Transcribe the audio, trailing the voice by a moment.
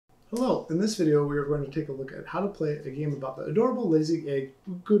Hello, in this video we are going to take a look at how to play a game about the adorable lazy egg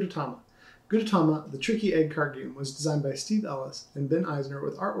Gudetama. Gudetama, the tricky egg card game, was designed by Steve Ellis and Ben Elsner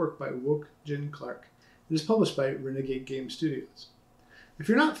with artwork by Wook-Jin Clark. It is published by Renegade Game Studios. If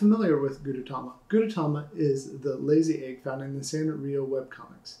you're not familiar with Gudetama, Gudetama is the lazy egg found in the Sanrio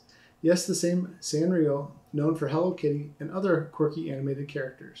webcomics. Yes, the same Sanrio, known for Hello Kitty and other quirky animated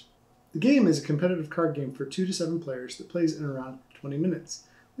characters. The game is a competitive card game for 2 to 7 players that plays in around 20 minutes.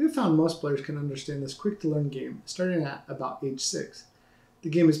 We have found most players can understand this quick-to-learn game starting at about age 6. The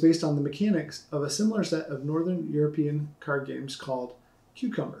game is based on the mechanics of a similar set of Northern European card games called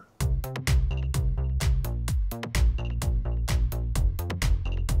Cucumber.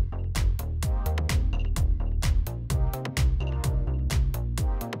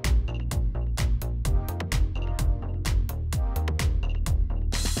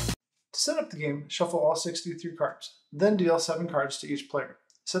 To set up the game, shuffle all 63 cards, then deal 7 cards to each player.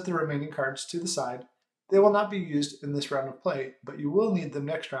 Set the remaining cards to the side. They will not be used in this round of play, but you will need them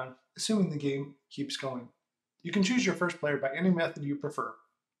next round, assuming the game keeps going. You can choose your first player by any method you prefer.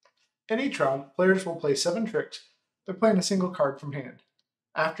 In each round, players will play 7 tricks by playing a single card from hand.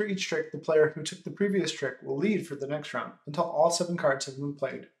 After each trick, the player who took the previous trick will lead for the next round until all 7 cards have been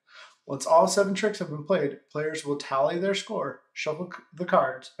played. Once all 7 tricks have been played, players will tally their score, shuffle the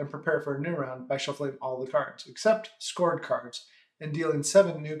cards, and prepare for a new round by shuffling all the cards, except scored cards, and dealing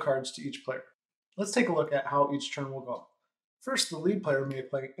 7 new cards to each player. Let's take a look at how each turn will go. First, the lead player may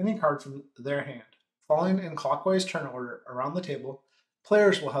play any card from their hand. Following in clockwise turn order around the table,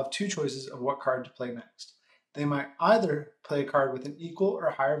 players will have 2 choices of what card to play next. They might either play a card with an equal or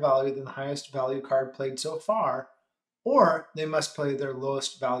higher value than the highest value card played so far, or they must play their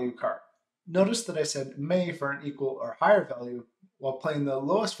lowest value card. Notice that I said may for an equal or higher value, while playing the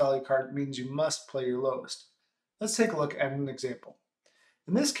lowest value card means you must play your lowest. Let's take a look at an example.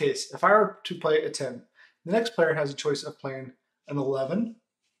 In this case, if I were to play a 10, the next player has a choice of playing an 11,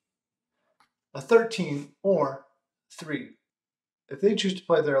 a 13, or 3. If they choose to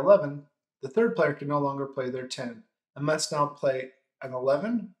play their 11, the third player can no longer play their 10 and must now play an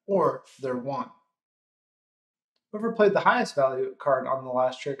 11 or their 1. Whoever played the highest value card on the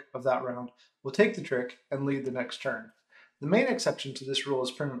last trick of that round will take the trick and lead the next turn. The main exception to this rule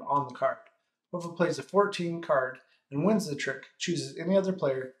is printed on the card. Whoever plays a 14 card and wins the trick chooses any other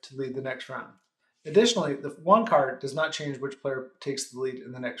player to lead the next round. Additionally, the 1 card does not change which player takes the lead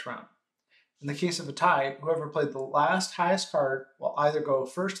in the next round. In the case of a tie, whoever played the last highest card will either go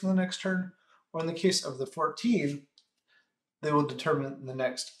first in the next turn, or in the case of the 14, they will determine the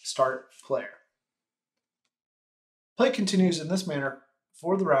next start player. Play continues in this manner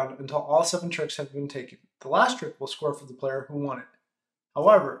for the round until all 7 tricks have been taken. The last trick will score for the player who won it.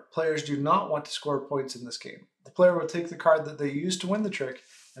 However, players do not want to score points in this game. The player will take the card that they used to win the trick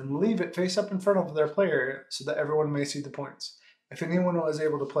and leave it face up in front of their play area so that everyone may see the points. If anyone was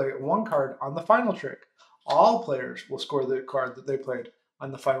able to play 1 card on the final trick, all players will score the card that they played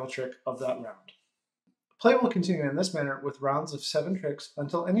on the final trick of that round. Play will continue in this manner with rounds of 7 tricks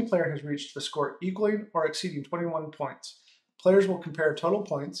until any player has reached a score equaling or exceeding 21 points. Players will compare total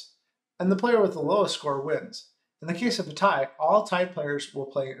points, and the player with the lowest score wins. In the case of a tie, all tied players will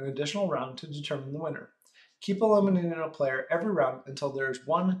play an additional round to determine the winner. Keep eliminating a player every round until there is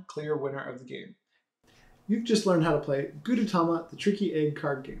 1 clear winner of the game. You've just learned how to play Gudetama, the tricky egg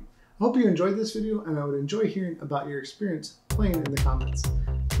card game. I hope you enjoyed this video, and I would enjoy hearing about your experience playing in the comments.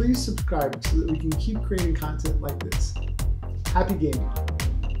 Please subscribe so that we can keep creating content like this. Happy gaming!